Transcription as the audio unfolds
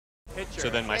So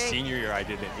then my senior year, I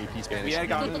did an AP Spanish. We had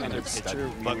gotten another picture.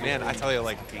 But man, I tell you,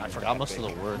 like, I forgot most of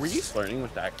the words. Were you flirting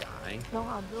with that guy? No,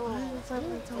 I'm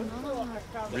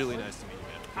not. Really nice to meet you,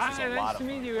 man. Hi, nice to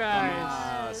meet you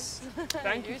guys.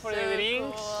 Thank you for the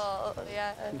drinks. Cool.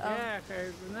 Yeah. Yeah,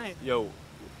 okay, good night. Yo,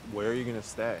 where are you gonna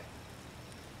stay?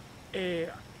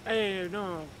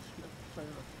 No.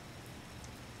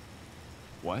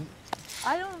 What?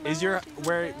 I don't know. Is your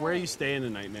where are you staying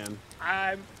tonight, man?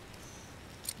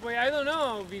 Wait, I don't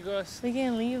know because We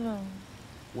can't leave him.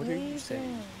 What are you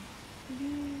saying?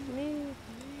 Leave.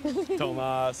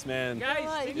 Tomas, man.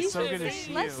 guys, It's so good to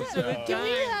see you. Listen, can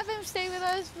we have him stay with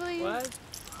us, please? what?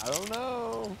 I don't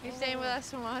know. You're staying with us,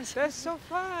 Tomas. That's so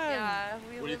fun. Yeah,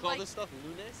 we What do you live call like this stuff?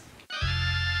 Lunes?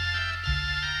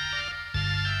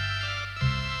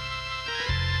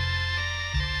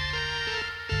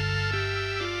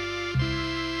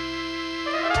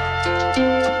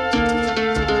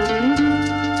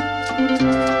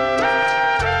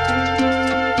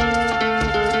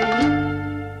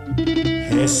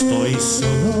 Estoy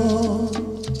solo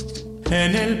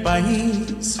en el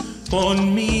país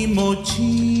con mi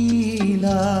mochila.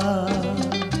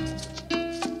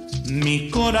 Mi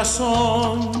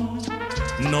corazón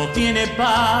no tiene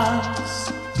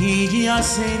paz y ya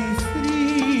se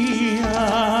enfría.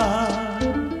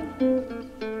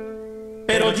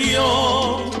 Pero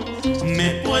yo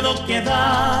me puedo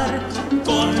quedar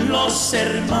con los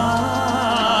hermanos.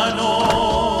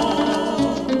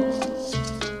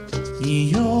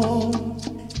 Y yo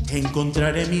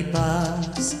encontraré mi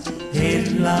paz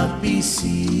en la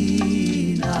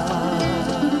piscina.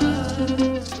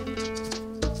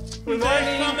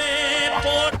 Déjame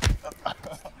por...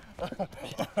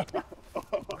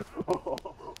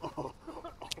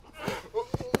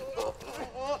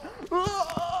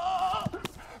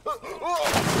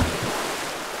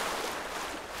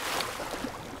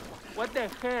 What the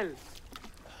hell?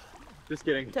 Just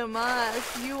kidding.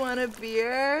 Tomas, you want a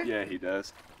beer? Yeah, he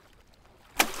does.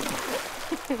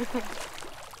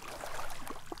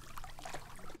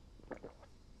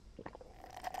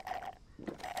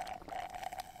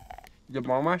 Did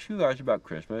Mom ask you guys about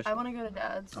Christmas? I want to go to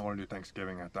Dad's. I want to do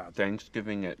Thanksgiving at Dad's.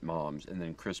 Thanksgiving at Mom's and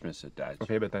then Christmas at Dad's.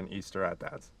 Okay, but then Easter at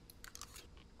Dad's.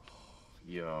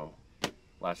 Yo,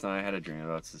 last night I had a dream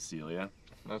about Cecilia.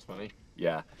 That's funny.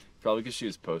 Yeah, probably because she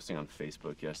was posting on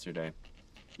Facebook yesterday.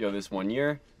 Yo, this one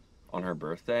year, on her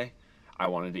birthday, I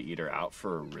wanted to eat her out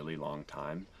for a really long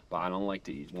time, but I don't like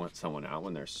to want someone out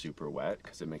when they're super wet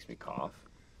because it makes me cough.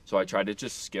 So I tried to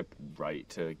just skip right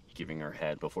to giving her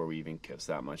head before we even kiss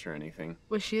that much or anything.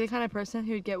 Was she the kind of person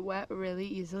who'd get wet really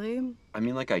easily? I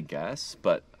mean, like, I guess,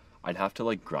 but I'd have to,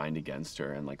 like, grind against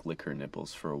her and, like, lick her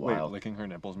nipples for a while. Wait, licking her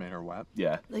nipples made her wet?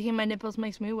 Yeah. Licking my nipples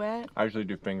makes me wet. I usually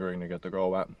do fingering to get the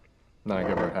girl wet. Then I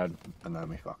give her a head, and then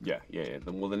we fuck. Yeah.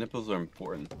 Well, the nipples are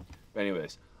important. But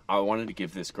anyways, I wanted to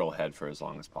give this girl head for as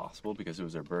long as possible because it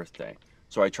was her birthday.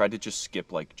 So I tried to just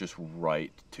skip, like, just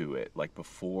right to it, like,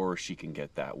 before she can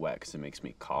get that wet because it makes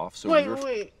me cough. So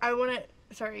Wait. I want to...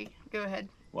 Sorry. Go ahead.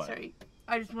 What? Sorry.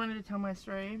 I just wanted to tell my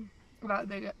story about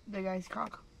the guy's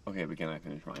cock. Okay, but can I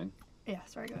finish mine? Yeah,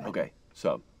 sorry. Go ahead. Okay,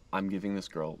 so I'm giving this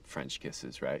girl French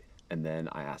kisses, right? And then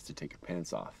I ask to take her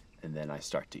pants off. And then I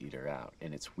start to eat her out.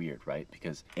 And it's weird, right?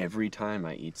 Because every time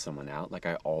I eat someone out, like,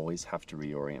 I always have to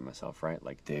reorient myself, right?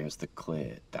 Like, there's the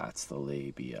clit, that's the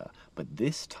labia. But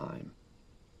this time,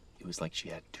 it was like she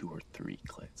had 2 or 3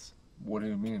 clits. What do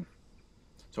you mean?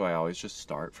 So I always just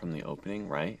start from the opening,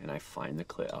 right? And I find the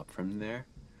clit up from there.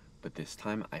 But this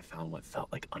time, I found what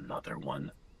felt like another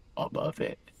one above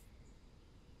it.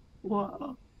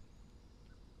 Whoa.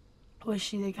 Was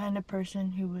she the kind of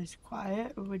person who was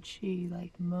quiet, or would she,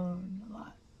 like, moan a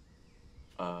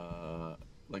lot?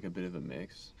 Like a bit of a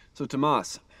mix. So,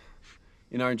 Tomas,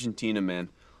 in Argentina, man,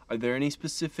 are there any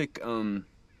specific, what am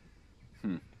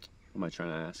I trying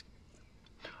to ask?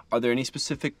 Are there any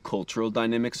specific cultural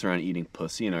dynamics around eating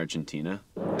pussy in Argentina?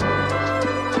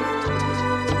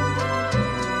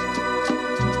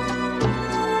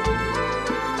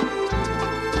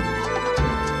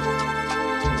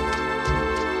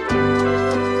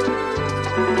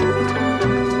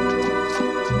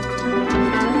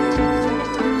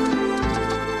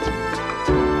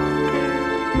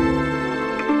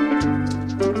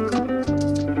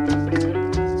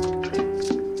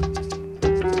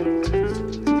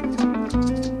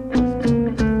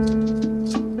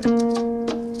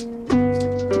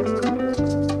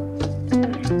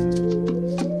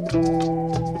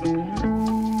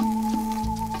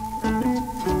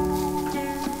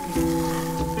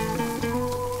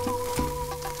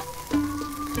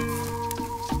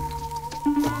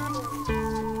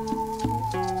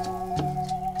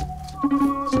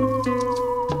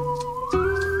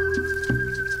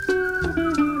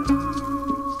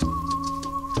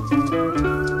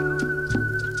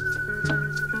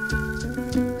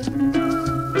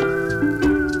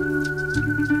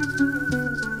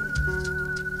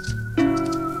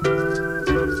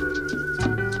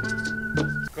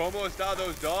 almost saw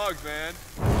those dogs, man.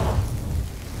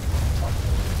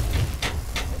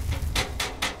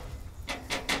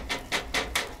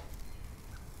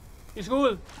 It's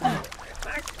cool.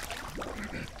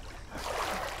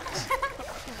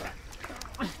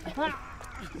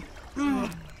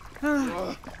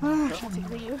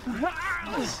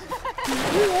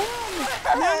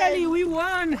 Finally, we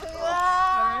won!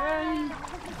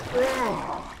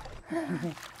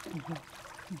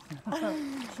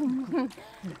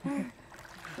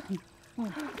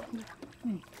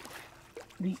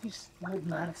 This is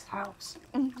Niedmann's house.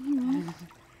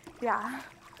 Yeah.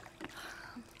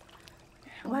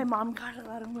 My mom got a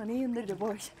lot of money in the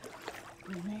divorce.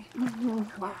 Really?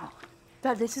 Wow.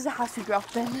 Dad, this is a house we grew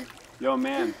up in. Yo,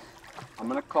 man, I'm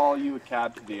gonna call you a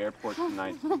cab to the airport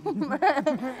tonight.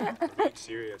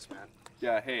 Serious, man.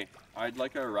 Yeah, hey, I'd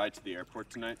like a ride to the airport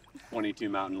tonight. 22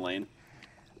 Mountain Lane.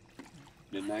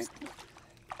 Midnight.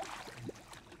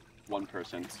 One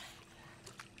person.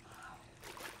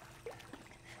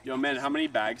 Yo, man, how many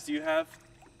bags do you have?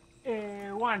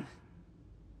 One.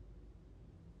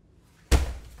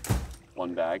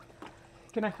 One bag.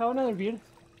 Can I have another beer?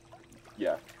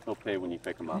 Yeah, he'll pay when you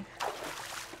pick him up.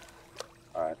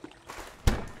 All right.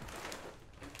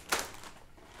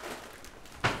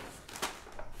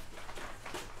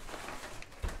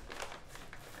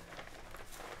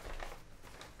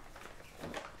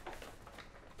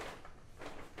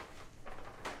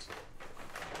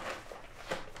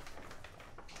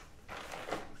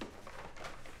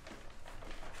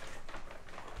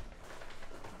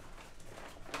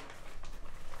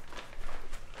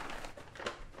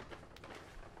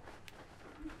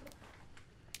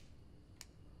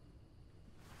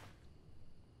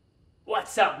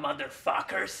 What's up,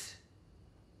 motherfuckers?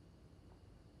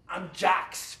 I'm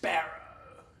Jack Sparrow.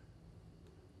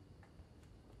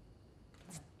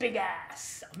 It's a big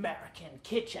ass American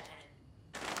kitchen.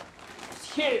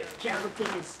 It's huge,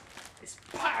 everything is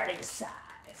party size.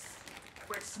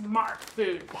 We're smart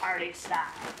food party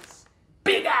size.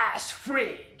 Big ass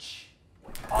fridge.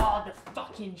 All the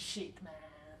fucking shit, man.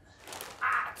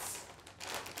 Ice.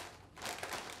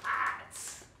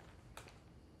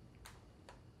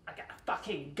 I got a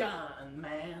fucking gun,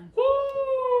 man. Woo!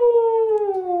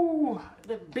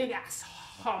 The big ass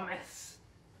hummus.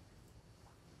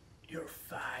 You're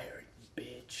fired,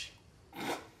 bitch.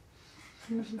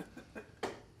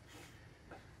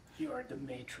 You are the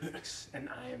Matrix, and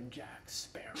I am Jack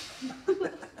Sparrow.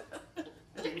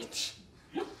 Bitch.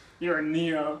 You're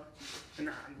Neo, and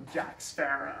I'm Jack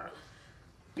Sparrow.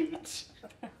 Bitch.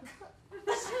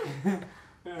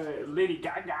 Lady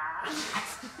Gaga.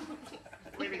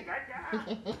 Lady Gaga.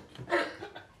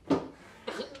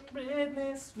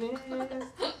 Britney Spears.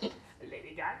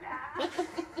 Lady Gaga.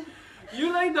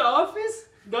 You like The Office?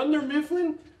 Dunder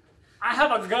Mifflin? I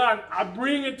have a gun. I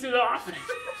bring it to the office.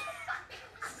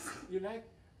 You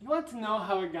want to know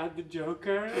how I got the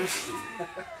Joker?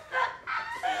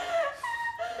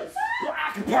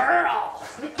 Black Pearl.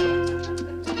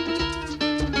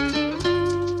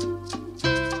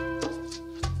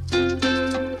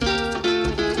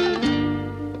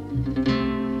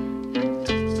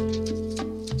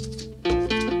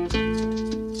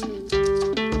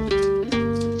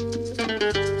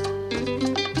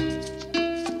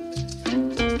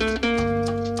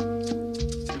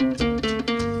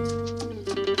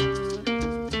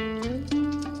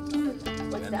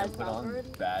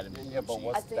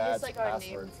 I think it's like our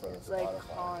name, like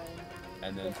Con.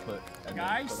 And then put.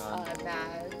 Guys?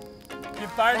 Mad. The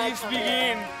parties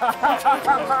begin. Night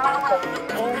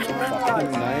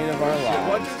of our lives.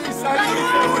 What did he say?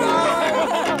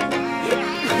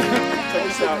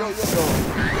 Check this out.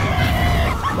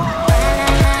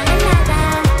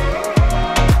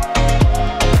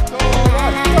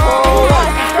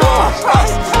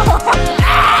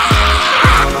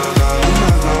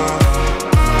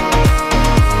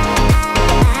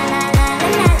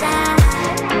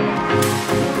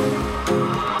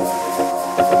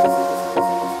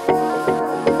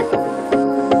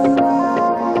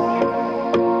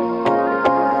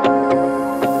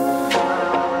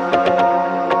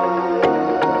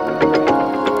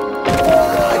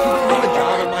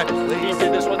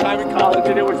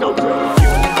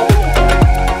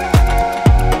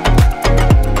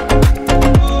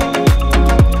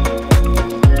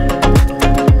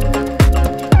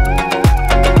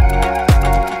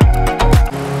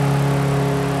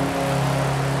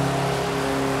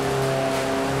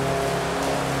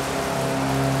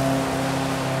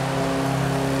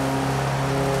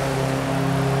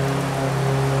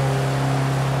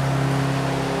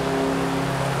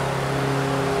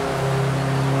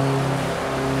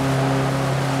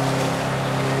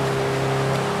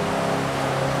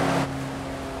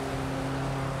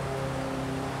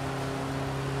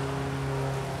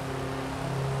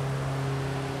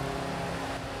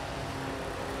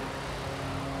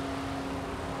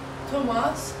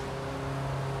 Tomas?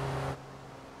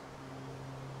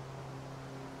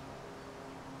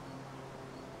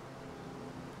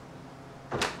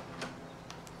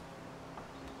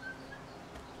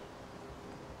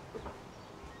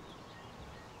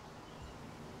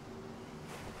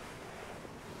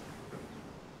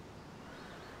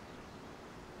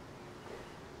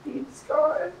 He's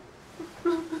gone.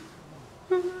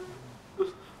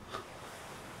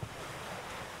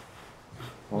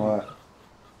 What?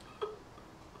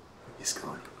 He's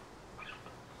gone.